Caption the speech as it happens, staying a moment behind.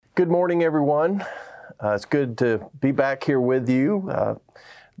Good morning, everyone. It's good to be back here with you.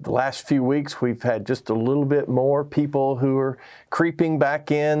 The last few weeks, we've had just a little bit more people who are creeping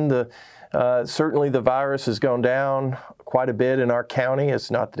back in. Certainly the virus has gone down quite a bit in our county. It's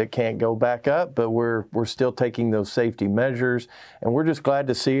not that it can't go back up, but we're still taking those safety measures, and we're just glad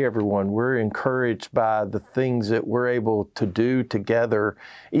to see everyone. We're encouraged by the things that we're able to do together,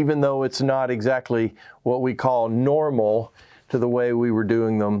 even though it's not exactly what we call normal to the way we were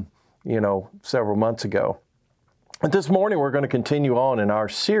doing them, several months ago. But this morning, we're going to continue on in our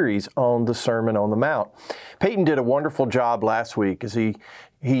series on the Sermon on the Mount. Peyton did a wonderful job last week as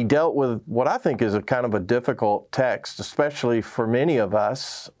he dealt with what I think is a kind of a difficult text, especially for many of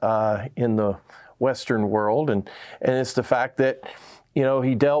us in the Western world. And it's the fact that,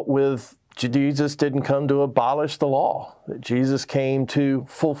 he dealt with Jesus didn't come to abolish the law, that Jesus came to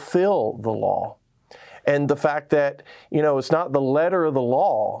fulfill the law. And the fact that, it's not the letter of the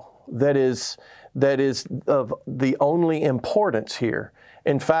law that is of the only importance here.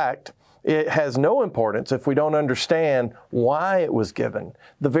 In fact, it has no importance if we don't understand why it was given,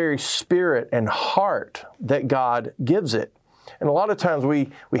 the very spirit and heart that God gives it. And a lot of times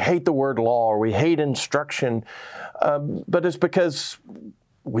we hate the word law or we hate instruction, but it's because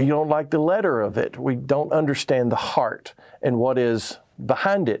we don't like the letter of it. We don't understand the heart and what is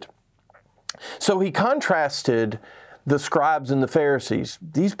behind it. So he contrasted the scribes and the Pharisees.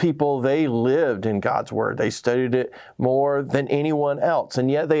 These people, they lived in God's word. They studied it more than anyone else,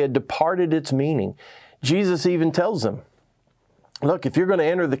 and yet they had departed its meaning. Jesus even tells them, look, if you're going to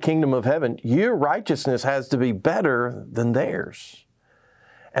enter the kingdom of heaven, your righteousness has to be better than theirs.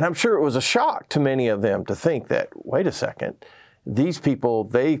 And I'm sure it was a shock to many of them to think that, wait a second, these people,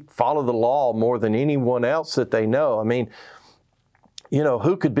 they follow the law more than anyone else that they know. I mean,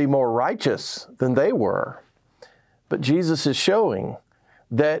 who could be more righteous than they were? But Jesus is showing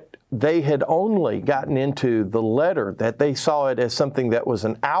that they had only gotten into the letter, that they saw it as something that was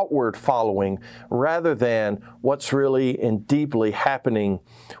an outward following rather than what's really and deeply happening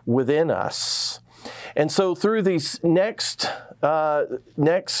within us. And so through these next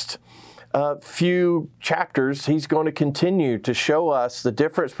few chapters, he's going to continue to show us the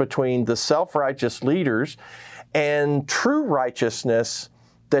difference between the self-righteous leaders and true righteousness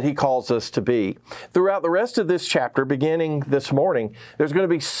that he calls us to be. Throughout the rest of this chapter, beginning this morning, there's going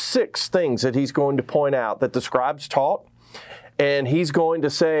to be 6 things that he's going to point out that the scribes taught. And he's going to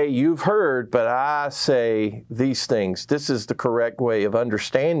say, you've heard, but I say these things. This is the correct way of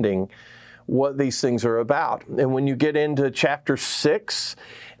understanding what these things are about. And when you get into chapter 6,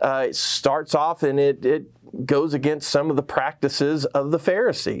 it starts off and it goes against some of the practices of the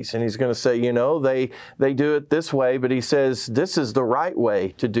Pharisees. And he's going to say, they do it this way, but he says this is the right way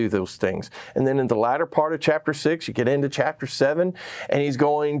to do those things. And then in the latter part of chapter 6, you get into chapter 7, and he's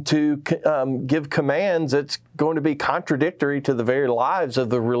going to give commands that's going to be contradictory to the very lives of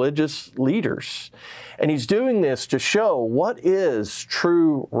the religious leaders. And he's doing this to show what is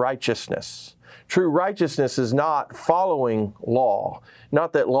true righteousness. True righteousness is not following law.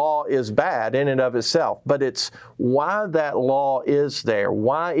 Not that law is bad in and of itself, but it's why that law is there,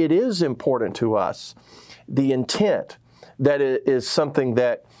 why it is important to us, the intent that it is something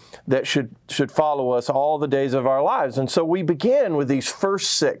that should follow us all the days of our lives. And so we begin with these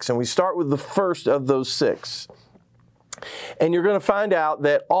first 6, and we start with the first of those 6. And you're going to find out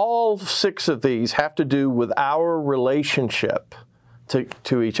that all 6 of these have to do with our relationship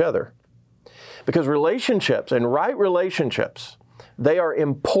to each other. Because relationships and right relationships, they are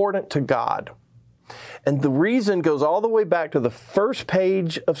important to God. And the reason goes all the way back to the first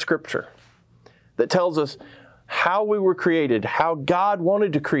page of Scripture that tells us how we were created, how God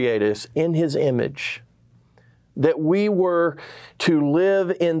wanted to create us in His image, that we were to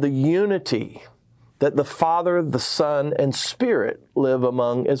live in the unity that the Father, the Son, and Spirit live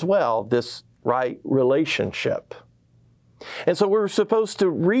among as well, this right relationship. And so we're supposed to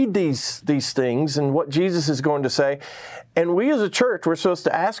read these things and what Jesus is going to say. And we as a church, we're supposed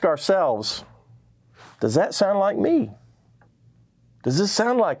to ask ourselves, does that sound like me? Does this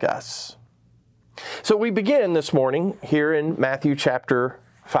sound like us? So we begin this morning here in Matthew chapter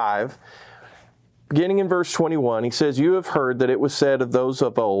 5, beginning in verse 21. He says, you have heard that it was said of those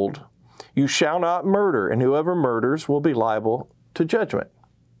of old, you shall not murder, and whoever murders will be liable to judgment.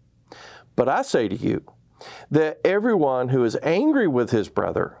 But I say to you, that everyone who is angry with his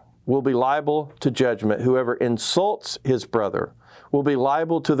brother will be liable to judgment. Whoever insults his brother will be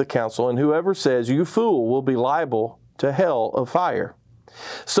liable to the council, and whoever says, you fool, will be liable to hell of fire.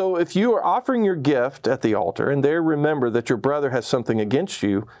 So if you are offering your gift at the altar, and there remember that your brother has something against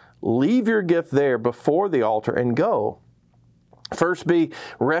you, leave your gift there before the altar and go. First be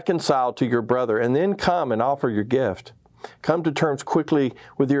reconciled to your brother, and then come and offer your gift. Come to terms quickly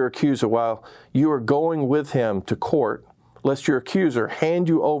with your accuser while you are going with him to court, lest your accuser hand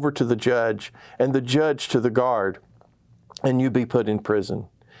you over to the judge, and the judge to the guard, and you be put in prison.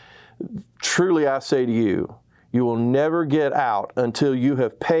 Truly I say to you, you will never get out until you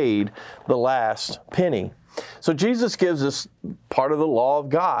have paid the last penny. So Jesus gives us part of the law of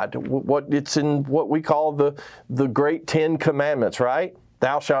God. It's in what we call the great 10 commandments, right?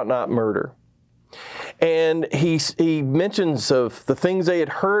 Thou shalt not murder. And he mentions of the things they had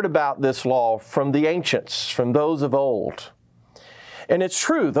heard about this law from the ancients, from those of old. And it's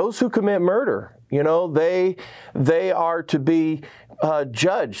true, those who commit murder, they are to be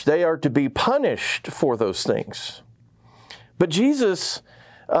judged. They are to be punished for those things. But Jesus,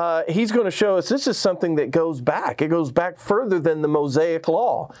 he's going to show us this is something that goes back. It goes back further than the Mosaic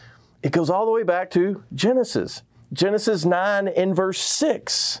law. It goes all the way back to Genesis. Genesis 9 in verse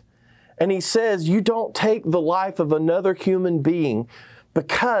 6. And he says, you don't take the life of another human being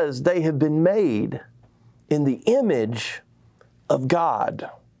because they have been made in the image of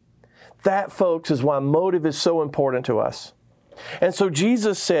God. That, folks, is why motive is so important to us. And so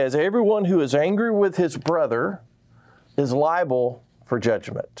Jesus says, everyone who is angry with his brother is liable for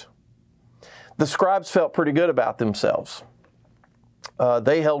judgment. The scribes felt pretty good about themselves.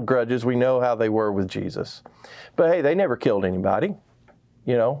 They held grudges. We know how they were with Jesus. But hey, they never killed anybody.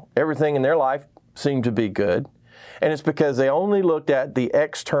 Everything in their life seemed to be good. And it's because they only looked at the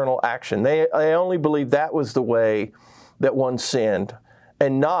external action. They only believed that was the way that one sinned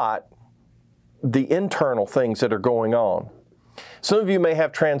and not the internal things that are going on. Some of you may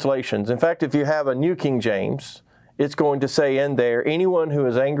have translations. In fact, if you have a New King James, it's going to say in there, anyone who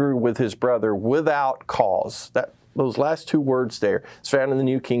is angry with his brother without cause. Those last two words there, it's found in the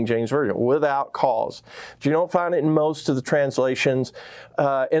New King James Version, without cause. But you don't find it in most of the translations.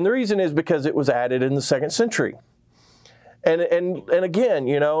 And the reason is because it was added in the 2nd century. And again,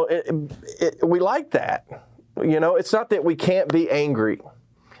 we like that. It's not that we can't be angry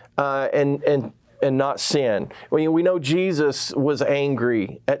and not sin. We know Jesus was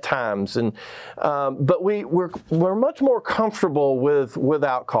angry at times, but we're much more comfortable with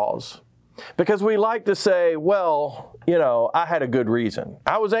without cause. Because we like to say, well, I had a good reason.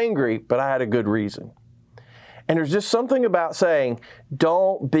 I was angry, but I had a good reason. And there's just something about saying,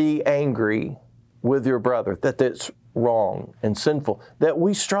 don't be angry with your brother, that's wrong and sinful, that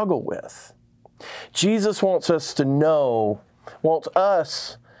we struggle with. Jesus wants to know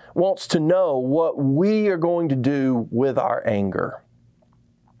what we are going to do with our anger.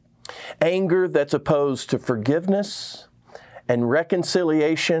 Anger that's opposed to forgiveness and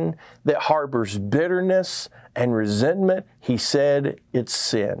reconciliation, that harbors bitterness and resentment. He said it's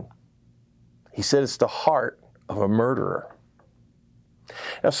sin. He said it's the heart of a murderer.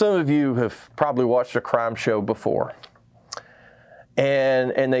 Now, some of you have probably watched a crime show before,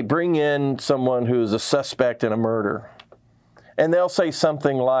 and they bring in someone who is a suspect in a murder, and they'll say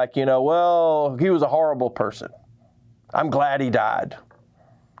something like, well, he was a horrible person. I'm glad he died.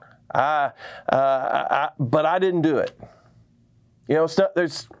 But I didn't do it.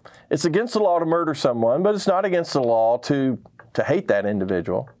 It's against the law to murder someone, but it's not against the law to hate that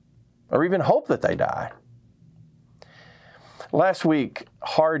individual or even hope that they die. Last week,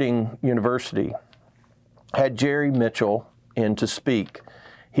 Harding University had Jerry Mitchell in to speak.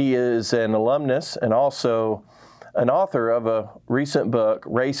 He is an alumnus and also an author of a recent book,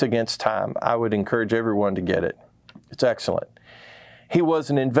 Race Against Time. I would encourage everyone to get it. It's excellent. He was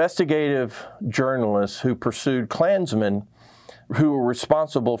an investigative journalist who pursued Klansmen who were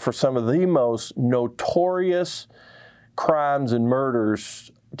responsible for some of the most notorious crimes and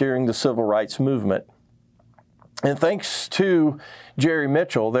murders during the Civil Rights Movement. And thanks to Jerry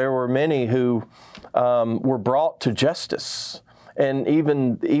Mitchell, there were many who were brought to justice. And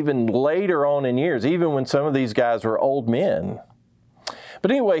even later on in years, even when some of these guys were old men.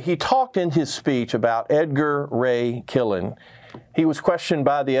 But anyway, he talked in his speech about Edgar Ray Killen. He was questioned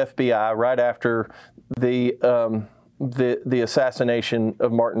by the FBI right after the assassination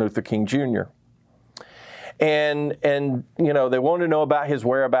of Martin Luther King Jr. And they wanted to know about his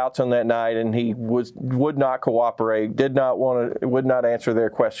whereabouts on that night, and he would not cooperate, would not answer their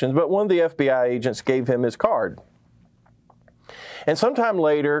questions. But one of the FBI agents gave him his card. And sometime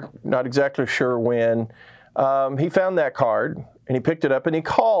later, not exactly sure when, he found that card, and he picked it up, and he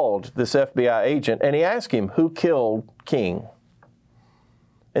called this FBI agent, and he asked him, who killed King?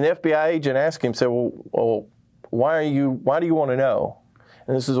 And the FBI agent asked him, said, well, why do you want to know?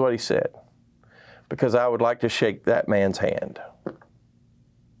 And this is what he said. Because I would like to shake that man's hand.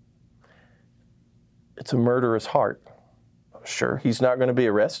 It's a murderous heart. Sure, he's not going to be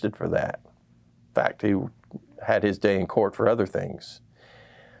arrested for that. In fact, he had his day in court for other things.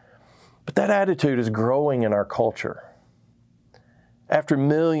 But that attitude is growing in our culture. After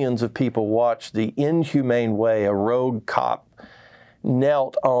millions of people watched the inhumane way a rogue cop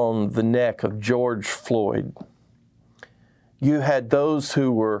knelt on the neck of George Floyd, you had those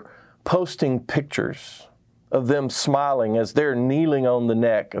who were posting pictures of them smiling as they're kneeling on the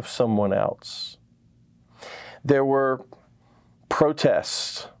neck of someone else. There were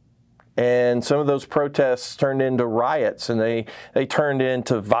protests, and some of those protests turned into riots, and they turned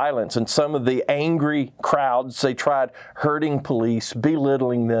into violence. And some of the angry crowds, they tried hurting police,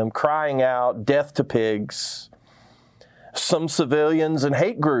 belittling them, crying out, "Death to pigs." Some civilians and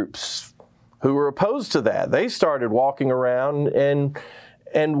hate groups who were opposed to that, they started walking around and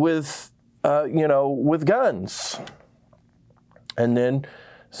with guns. And then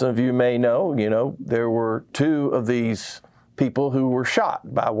some of you may know, there were 2 of these people who were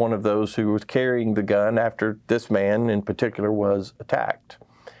shot by one of those who was carrying the gun after this man in particular was attacked.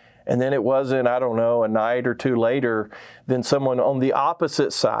 And then it wasn't, a night or 2 later, then someone on the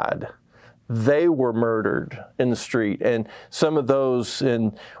opposite side, they were murdered in the street. And some of those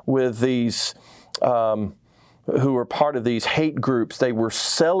with these who were part of these hate groups, they were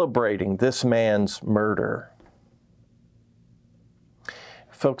celebrating this man's murder.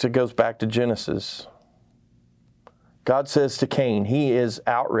 Folks, it goes back to Genesis. God says to Cain, he is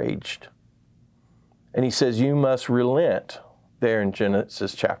outraged. And he says, you must relent there in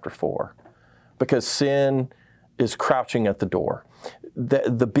Genesis chapter 4, because sin is crouching at the door.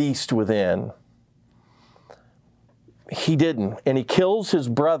 The beast within. He didn't. And he kills his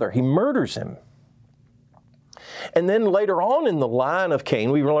brother. He murders him. And then later on in the line of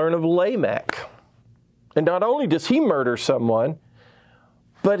Cain, we learn of Lamech. And not only does he murder someone,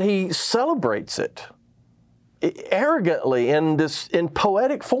 but he celebrates it arrogantly in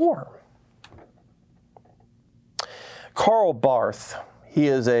poetic form. Karl Barth, he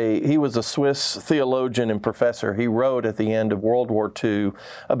was a Swiss theologian and professor. He wrote at the end of World War II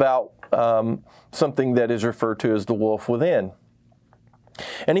about something that is referred to as the wolf within.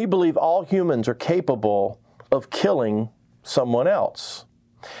 And he believed all humans are capable of killing someone else.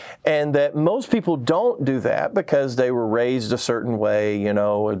 And that most people don't do that because they were raised a certain way,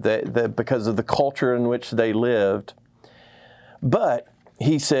 because of the culture in which they lived. But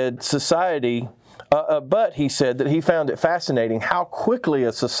he said that he found it fascinating how quickly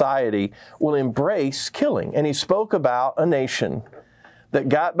a society will embrace killing. And he spoke about a nation that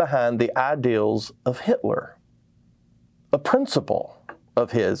got behind the ideals of Hitler, a principle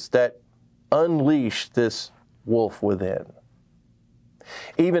of his that unleashed this wolf within.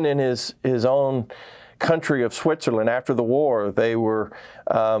 Even in his own country of Switzerland after the war, they were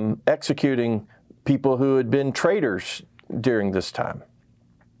executing people who had been traitors during this time.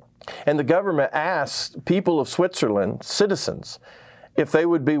 And the government asked people of Switzerland, citizens, if they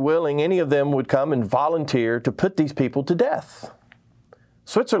would be willing, any of them would come and volunteer to put these people to death.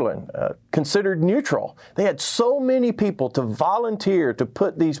 Switzerland, considered neutral. They had so many people to volunteer to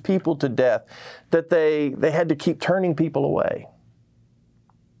put these people to death that they had to keep turning people away.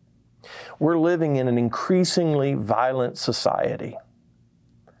 We're living in an increasingly violent society.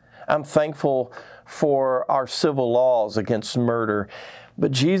 I'm thankful for our civil laws against murder,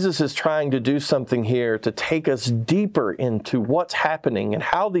 but Jesus is trying to do something here to take us deeper into what's happening and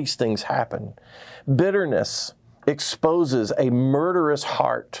how these things happen. Bitterness exposes a murderous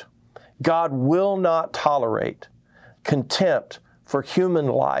heart. God will not tolerate contempt for human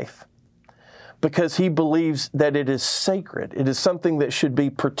life because he believes that it is sacred. It is something that should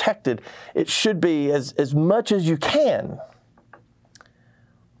be protected. It should be as much as you can.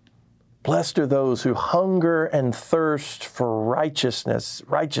 Blessed are those who hunger and thirst for righteousness.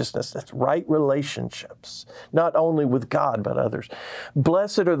 Righteousness, that's right relationships, not only with God, but others.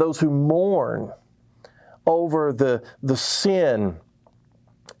 Blessed are those who mourn over the sin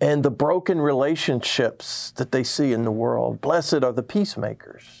and the broken relationships that they see in the world. Blessed are the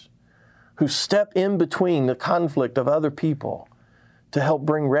peacemakers who step in between the conflict of other people to help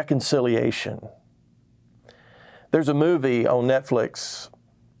bring reconciliation. There's a movie on Netflix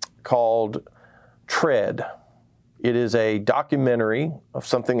called Tread. It is a documentary of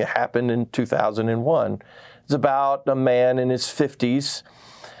something that happened in 2001. It's about a man in his 50s.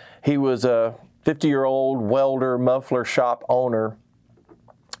 He was a 50-year-old welder, muffler shop owner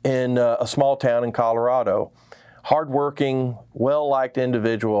in a small town in Colorado. Hardworking, well-liked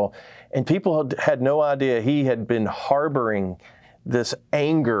individual. And people had no idea he had been harboring this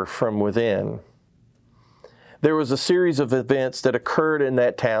anger from within. There was a series of events that occurred in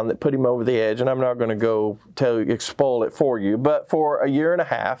that town that put him over the edge, and I'm not going to go spoil it for you, but for a year and a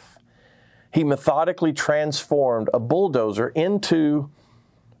half, he methodically transformed a bulldozer into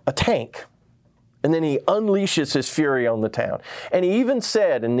a tank. And then he unleashes his fury on the town. And he even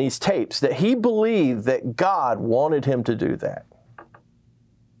said in these tapes that he believed that God wanted him to do that.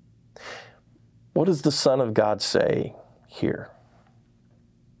 What does the Son of God say here?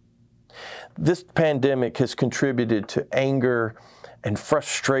 This pandemic has contributed to anger and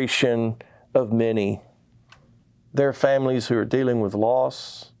frustration of many. There are families who are dealing with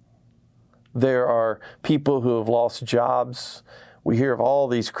loss. There are people who have lost jobs. We hear of all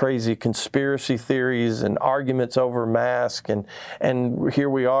these crazy conspiracy theories and arguments over masks, and here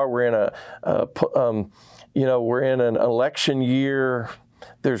we are. We're in we're in an election year.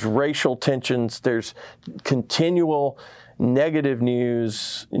 There's racial tensions. There's continual negative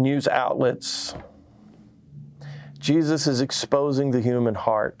news outlets. Jesus is exposing the human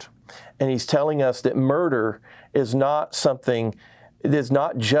heart, and he's telling us that murder is not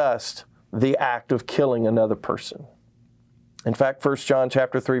just the act of killing another person. In fact, 1 John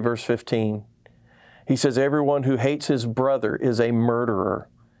chapter 3, verse 15, he says, everyone who hates his brother is a murderer.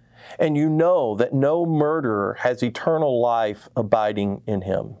 And you know that no murderer has eternal life abiding in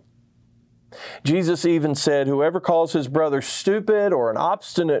him. Jesus even said, whoever calls his brother stupid or an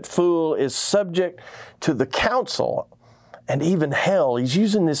obstinate fool is subject to the council and even hell. He's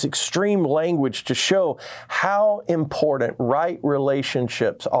using this extreme language to show how important right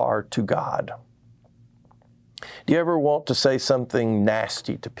relationships are to God. Do you ever want to say something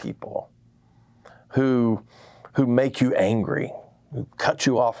nasty to people who make you angry, who cut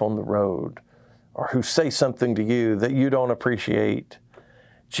you off on the road, or who say something to you that you don't appreciate?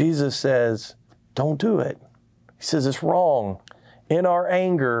 Jesus says, don't do it. He says it's wrong. In our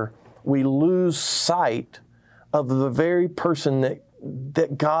anger, we lose sight of the very person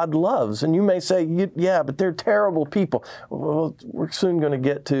that God loves. And you may say, yeah, but they're terrible people. Well, we're soon going to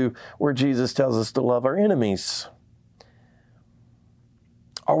get to where Jesus tells us to love our enemies.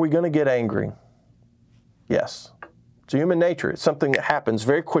 Are we going to get angry? Yes. It's human nature. It's something that happens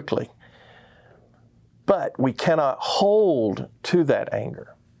very quickly. But we cannot hold to that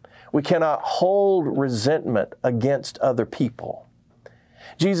anger. We cannot hold resentment against other people.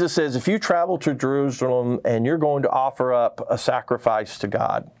 Jesus says, if you travel to Jerusalem and you're going to offer up a sacrifice to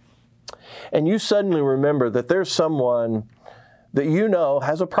God, and you suddenly remember that there's someone that you know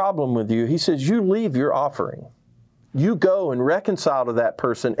has a problem with you, he says, you leave your offering. You go and reconcile to that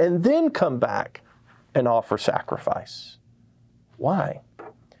person and then come back and offer sacrifice. Why?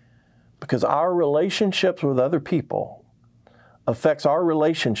 Because our relationships with other people affects our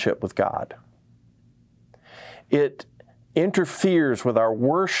relationship with God. It interferes with our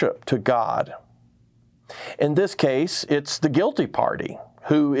worship to God. In this case, it's the guilty party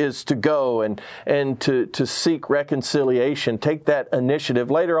who is to go and to seek reconciliation, take that initiative.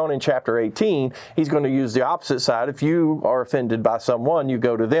 Later on in chapter 18, he's going to use the opposite side. If you are offended by someone, you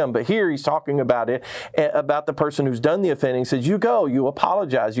go to them. But here he's talking about the person who's done the offending. He says, you go, you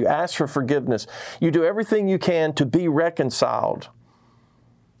apologize, you ask for forgiveness, you do everything you can to be reconciled.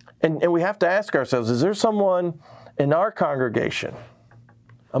 And we have to ask ourselves, is there someone in our congregation,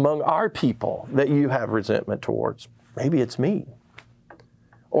 among our people, that you have resentment towards? Maybe it's me.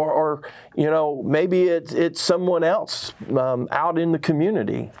 Or maybe it's someone else out in the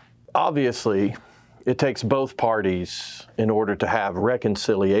community. Obviously, it takes both parties in order to have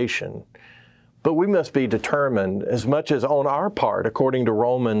reconciliation. But we must be determined, as much as on our part, according to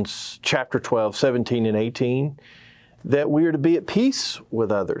Romans chapter 12, 17 and 18, that we are to be at peace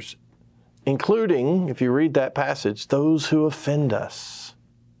with others, including, if you read that passage, those who offend us.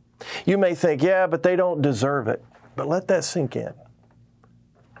 You may think, yeah, but they don't deserve it. But let that sink in.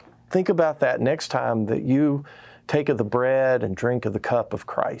 Think about that next time that you take of the bread and drink of the cup of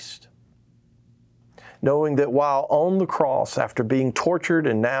Christ, knowing that while on the cross, after being tortured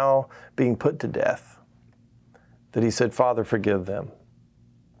and now being put to death, that he said, Father, forgive them,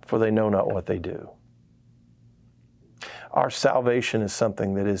 for they know not what they do. Our salvation is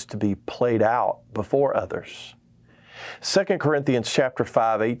something that is to be played out before others. 2 Corinthians chapter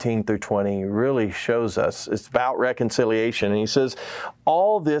 5, 18 through 20 really shows us, it's about reconciliation. And he says,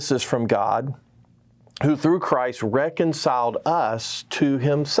 all this is from God, who through Christ reconciled us to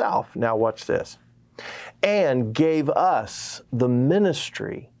himself. Now watch this. And gave us the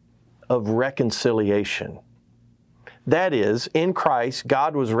ministry of reconciliation. That is, in Christ,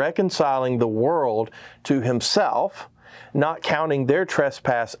 God was reconciling the world to himself, not counting their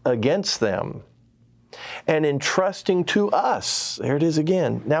trespass against them, and entrusting to us. There it is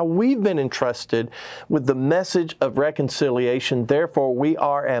again. Now we've been entrusted with the message of reconciliation. Therefore, we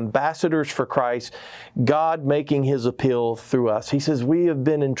are ambassadors for Christ, God making His appeal through us. He says we have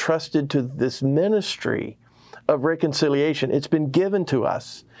been entrusted to this ministry of reconciliation. It's been given to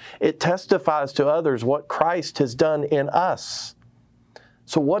us. It testifies to others what Christ has done in us.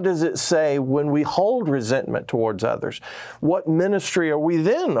 So what does it say when we hold resentment towards others? What ministry are we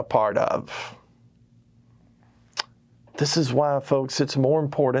then a part of? This is why, folks, it's more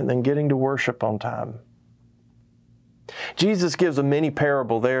important than getting to worship on time. Jesus gives a mini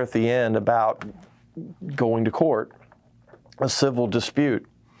parable there at the end about going to court, a civil dispute.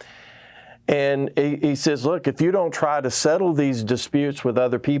 And he says, look, if you don't try to settle these disputes with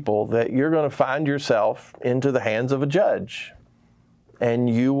other people, that you're going to find yourself into the hands of a judge. And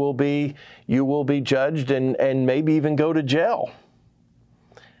you will be judged and maybe even go to jail.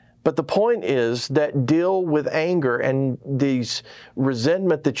 But the point is that deal with anger and these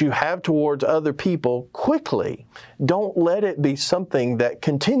resentment that you have towards other people quickly. Don't let it be something that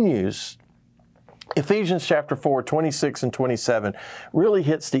continues. Ephesians chapter 4, 26 and 27 really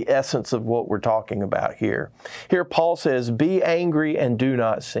hits the essence of what we're talking about here. Here Paul says, be angry and do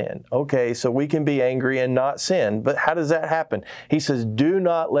not sin. Okay, so we can be angry and not sin, but how does that happen? He says, do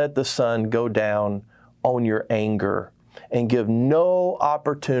not let the sun go down on your anger and give no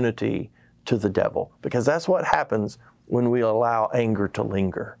opportunity to the devil, because that's what happens when we allow anger to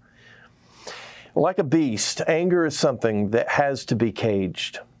linger. Like a beast, anger is something that has to be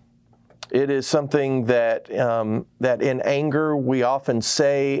caged. It is something that in anger we often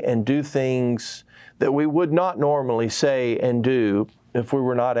say and do things that we would not normally say and do if we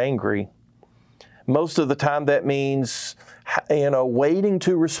were not angry. Most of the time that means, waiting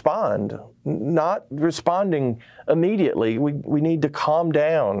to respond, not responding immediately. We need to calm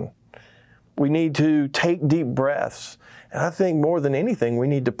down. We need to take deep breaths. And I think more than anything, we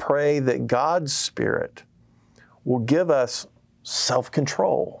need to pray that God's Spirit will give us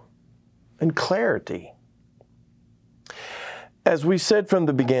self-control and clarity. As we said from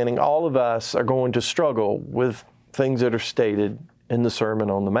the beginning, all of us are going to struggle with things that are stated in the Sermon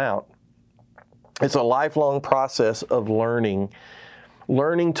on the Mount. It's a lifelong process of learning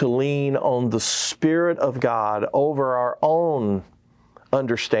to lean on the Spirit of God over our own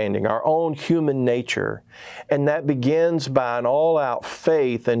understanding, our own human nature. And that begins by an all-out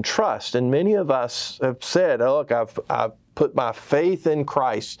faith and trust. And many of us have said, look, I've put my faith in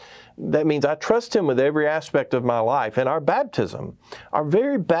Christ. That means I trust Him with every aspect of my life. And our baptism, our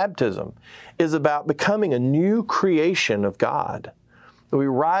very baptism, is about becoming a new creation of God. We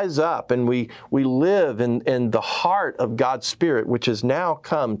rise up and we live in the heart of God's Spirit, which has now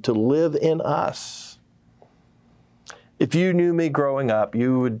come to live in us. If you knew me growing up,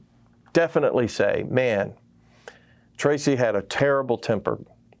 you would definitely say, man, Tracy had a terrible temper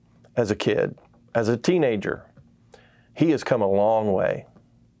as a kid, as a teenager. He has come a long way.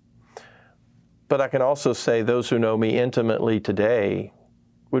 But I can also say those who know me intimately today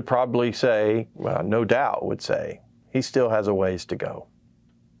would probably say, well, no doubt would say, he still has a ways to go.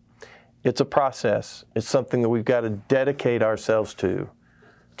 It's a process. It's something that we've got to dedicate ourselves to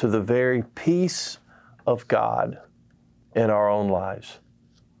the very peace of God in our own lives.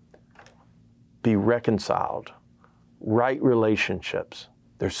 Be reconciled. Right relationships.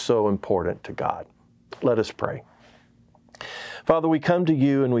 They're so important to God. Let us pray. Father, we come to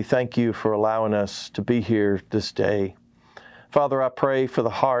you and we thank you for allowing us to be here this day. Father, I pray for the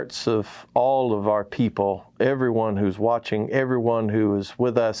hearts of all of our people, everyone who's watching, everyone who is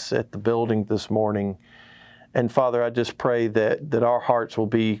with us at the building this morning. And Father, I just pray that our hearts will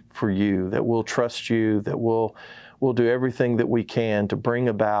be for you, that we'll trust you, that we'll do everything that we can to bring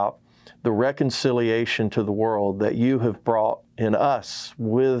about the reconciliation to the world that you have brought in us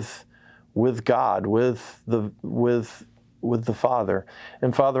with God, with the Father.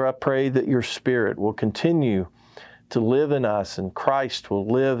 And Father, I pray that your Spirit will continue to live in us, and Christ will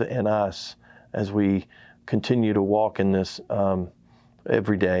live in us as we continue to walk in this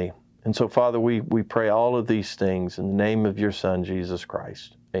every day. And so, Father, we pray all of these things in the name of your Son, Jesus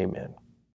Christ. Amen.